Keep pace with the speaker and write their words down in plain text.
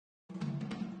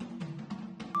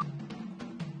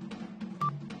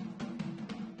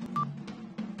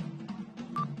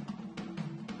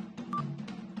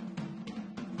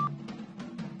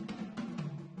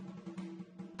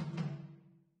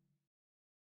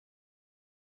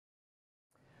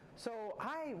So,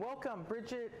 hi, welcome.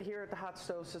 Bridget here at the Hot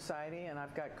Stove Society, and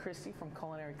I've got Christy from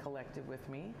Culinary Collective with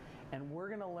me, and we're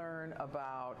going to learn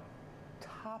about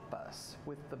tapas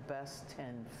with the best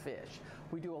 10 fish.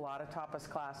 We do a lot of tapas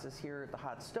classes here at the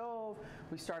Hot Stove.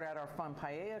 We start out our fun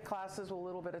paella classes with a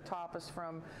little bit of tapas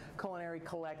from Culinary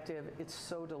Collective. It's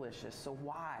so delicious. So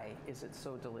why is it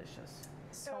so delicious?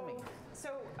 Tell me.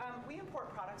 So we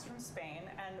import products from Spain,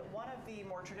 and one of the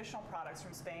more traditional products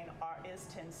from Spain is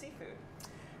tinned seafood.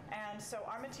 And so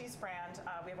our Matiz brand,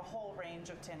 we have a whole range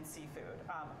of tinned seafood.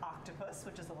 Octopus,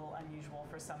 which is a little unusual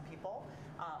for some people,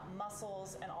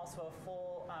 mussels, and also a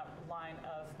full line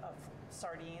of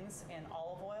sardines in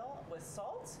olive oil with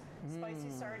salt, spicy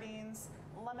sardines,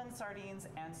 lemon sardines,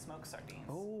 and smoked sardines.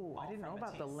 Oh, I didn't know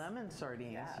about the lemon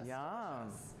sardines. Yes, yum.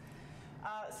 delicious.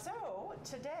 So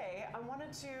today I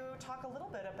wanted to talk a little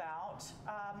bit about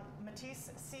Matiz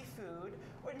seafood,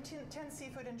 or tinned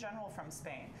seafood in general from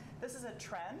Spain. This is a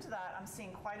trend that I'm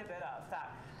seeing quite a bit of,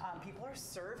 that people are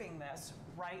serving this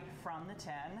right from the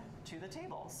tin to the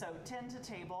table. So tin to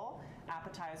table,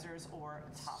 appetizers or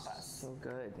tapas. So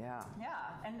good, yeah. Yeah,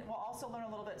 and we'll also learn a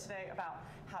little bit today about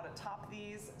how to top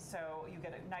these so you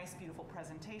get a nice, beautiful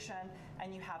presentation,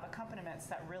 and you have accompaniments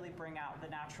that really bring out the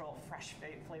natural, fresh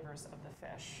flavors of the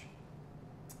fish.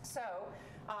 So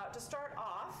to start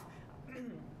off,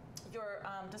 your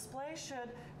display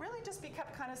should really just be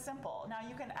kept kind of simple. Now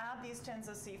you can add these tins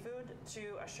of seafood to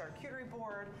a charcuterie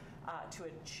board, to a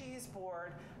cheese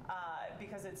board,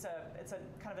 because it's a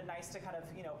kind of a nice to kind of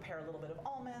pair a little bit of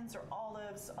almonds or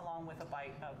olives along with a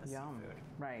bite of the seafood.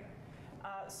 Right.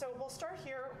 So we'll start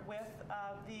here with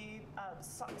the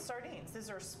sardines. These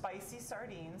are spicy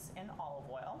sardines in olive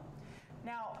oil.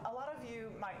 Now, a lot of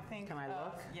you might think Can I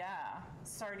look? Yeah,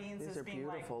 sardines These as are being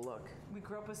beautiful, like, look. We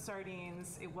grew up with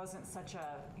sardines. It wasn't such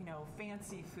a,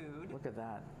 fancy food. Look at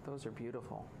that. Those are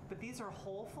beautiful. But these are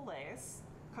whole fillets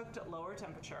cooked at lower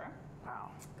temperature. Wow,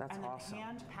 that's and then awesome.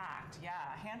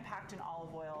 hand-packed in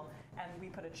olive oil, and we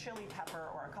put a chili pepper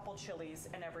or a couple chilies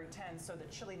in every tin, so the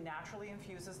chili naturally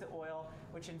infuses the oil,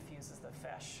 which infuses the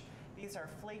fish. These are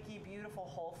flaky, beautiful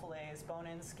whole fillets,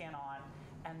 bone-in, skin-on,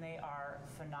 and they are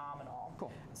phenomenal.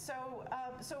 Cool. So,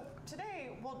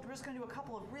 today we're just going to do a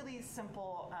couple of really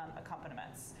simple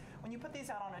accompaniments. When you put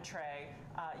these out on a tray,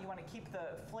 you want to keep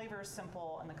the flavors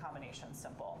simple and the combinations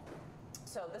simple.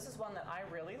 So this is one that I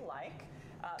really like.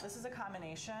 This is a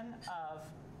combination of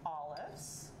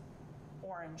olives,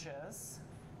 oranges,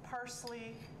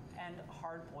 parsley, and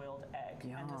hard-boiled egg.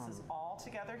 Yum. And this is all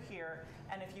together here.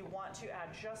 And if you want to add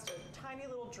just a tiny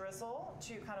little drizzle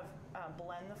to kind of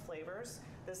blend the flavors,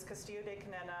 this Castillo de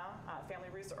Canena family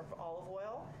reserve olive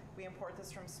oil, we import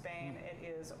this from Spain. It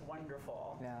is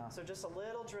wonderful. Yeah. So just a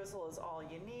little drizzle is all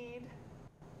you need.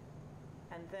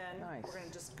 And then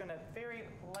we're just gonna very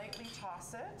lightly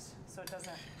toss it so it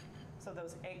doesn't, so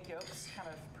those egg yolks kind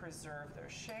of preserve their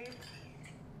shape.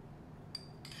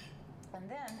 And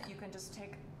then you can just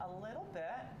take a little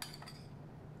bit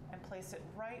and place it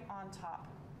right on top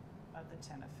of the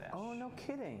tin of fish. Oh, no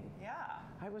kidding. Yeah.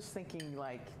 I was thinking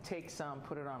like take some,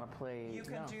 put it on a plate. You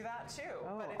can do that too.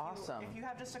 Oh, but awesome. If you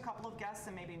have just a couple of guests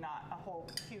and maybe not a whole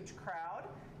huge crowd,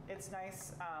 it's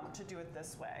nice to do it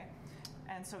this way.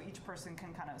 And so each person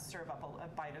can kind of serve up a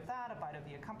bite of that, a bite of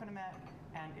the accompaniment,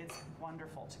 and it's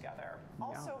wonderful together. Yeah.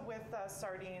 Also with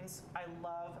sardines, I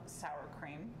love sour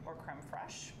cream or creme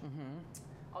fraiche.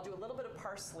 I'll do a little bit of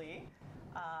parsley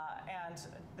and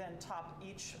then top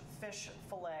each fish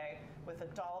fillet with a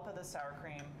dollop of the sour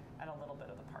cream and a little bit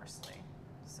of the parsley.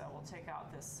 So we'll take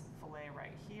out this fillet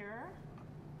right here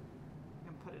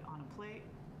and put it on a plate.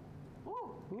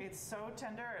 Ooh, it's so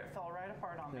tender, it fell right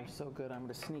apart on me. They're so good. I'm going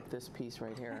to sneak this piece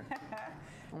right here.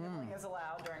 Nibbling is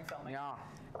allowed during filming. Yeah,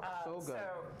 so good. So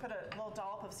put a little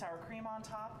dollop of sour cream on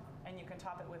top, and you can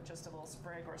top it with just a little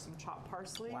sprig or some chopped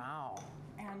parsley. Wow.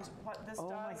 And what this does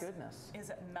my goodness.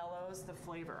 is it mellows the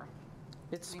flavor.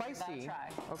 It's spicy. Give that a try.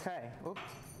 Okay. Oops,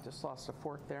 just lost a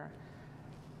fork there.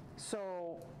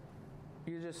 So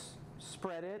you just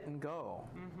spread it and go.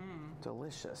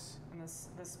 Delicious. And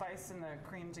the spice and the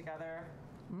cream together,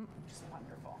 just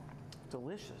wonderful.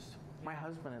 Delicious. My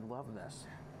husband would love this.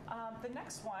 The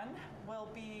next one will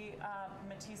be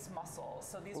Matiz mussels.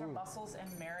 So these are mussels in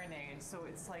marinade. So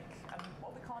it's like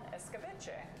what we call an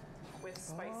escabeche with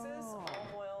spices,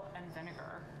 olive oil, and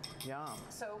vinegar. Yum.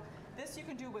 So this you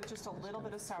can do with just a little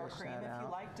bit of sour cream if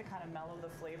you like to kind of mellow the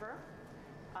flavor.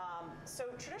 So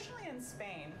traditionally in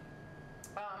Spain,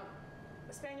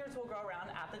 the Spaniards will go around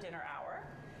at the dinner hour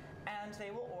and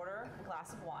they will order a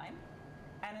glass of wine.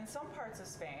 And in some parts of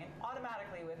Spain,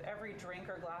 automatically with every drink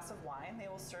or glass of wine, they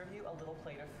will serve you a little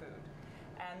plate of food.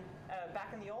 And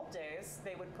back in the old days,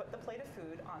 they would put the plate of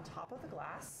food on top of the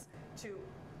glass to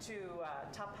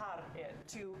tapar it,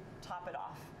 to top it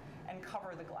off and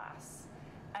cover the glass.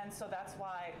 And so that's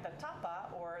why the tapa,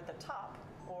 or the top,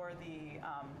 or the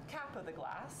cap of the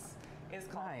glass is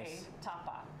called Nice. a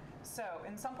tapa. So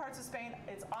in some parts of Spain,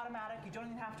 it's automatic. You don't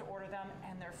even have to order them,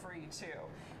 and they're free too.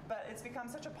 But it's become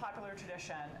such a popular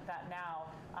tradition that now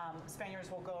Spaniards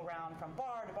will go around from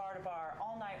bar to bar to bar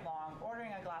all night long,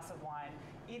 ordering a glass of wine,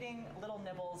 eating little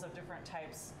nibbles of different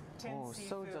types, tinned so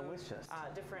seafood, delicious.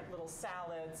 different little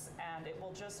salads, and it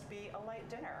will just be a light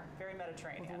dinner, very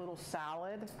Mediterranean. With a little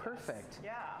salad, perfect.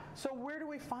 Yeah. So where do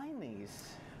we find these?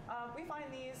 We find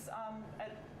these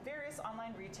at various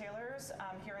online retailers.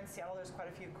 Here in Seattle, there's quite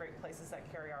a few great places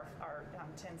that carry our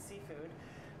tinned seafood.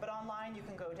 But online, you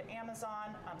can go to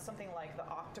Amazon. Something like the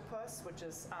octopus, which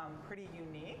is pretty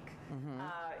unique,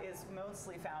 is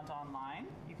mostly found online.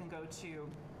 You can go to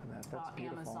That's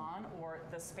beautiful. Amazon or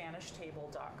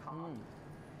thespanishtable.com.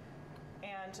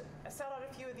 And I set out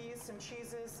a few of these, some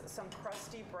cheeses, some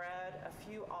crusty bread, a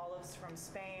few olives from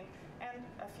Spain, and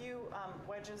a few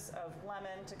wedges of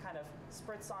lemon to kind of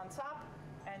spritz on top,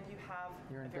 and you have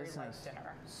You're a in very business. light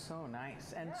dinner. So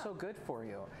nice and Yeah. so good for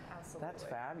you. Absolutely. That's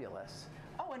fabulous.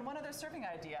 Oh, and one other serving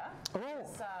idea. Oh,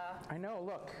 is, I know.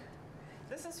 Look,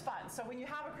 this is fun. So when you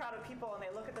have a crowd of people and they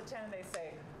look at the tin and they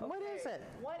say, What "Okay, is it?"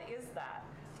 What is that?"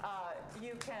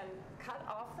 You can cut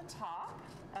off the top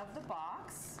of the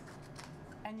box,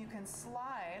 and you can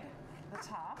slide the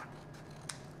top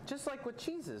just like with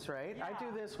cheeses, right? I do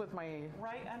Yeah. this with my.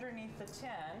 right underneath the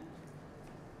tin.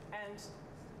 And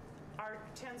our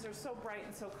tins are so bright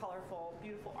and so colorful,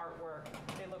 beautiful artwork.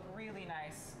 They look really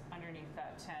nice underneath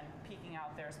that tin, peeking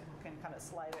out there so people can kind of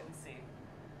slide it and see.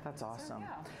 That's awesome.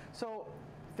 yeah. So,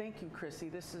 thank you, Chrissy.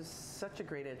 This is such a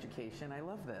great education. I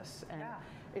love this, and Yeah.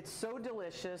 it's so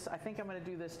delicious. I think I'm going to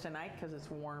do this tonight because it's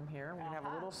warm here. We're going to have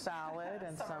a little salad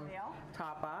and Summer some meal.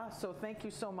 tapa. So, thank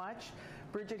you so much,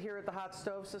 Bridget here at the Hot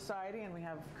Stove Society, and we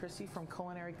have Chrissy from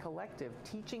Culinary Collective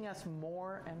teaching us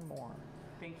more and more.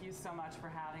 Thank you so much for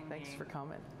having me. Thanks for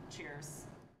coming. Cheers.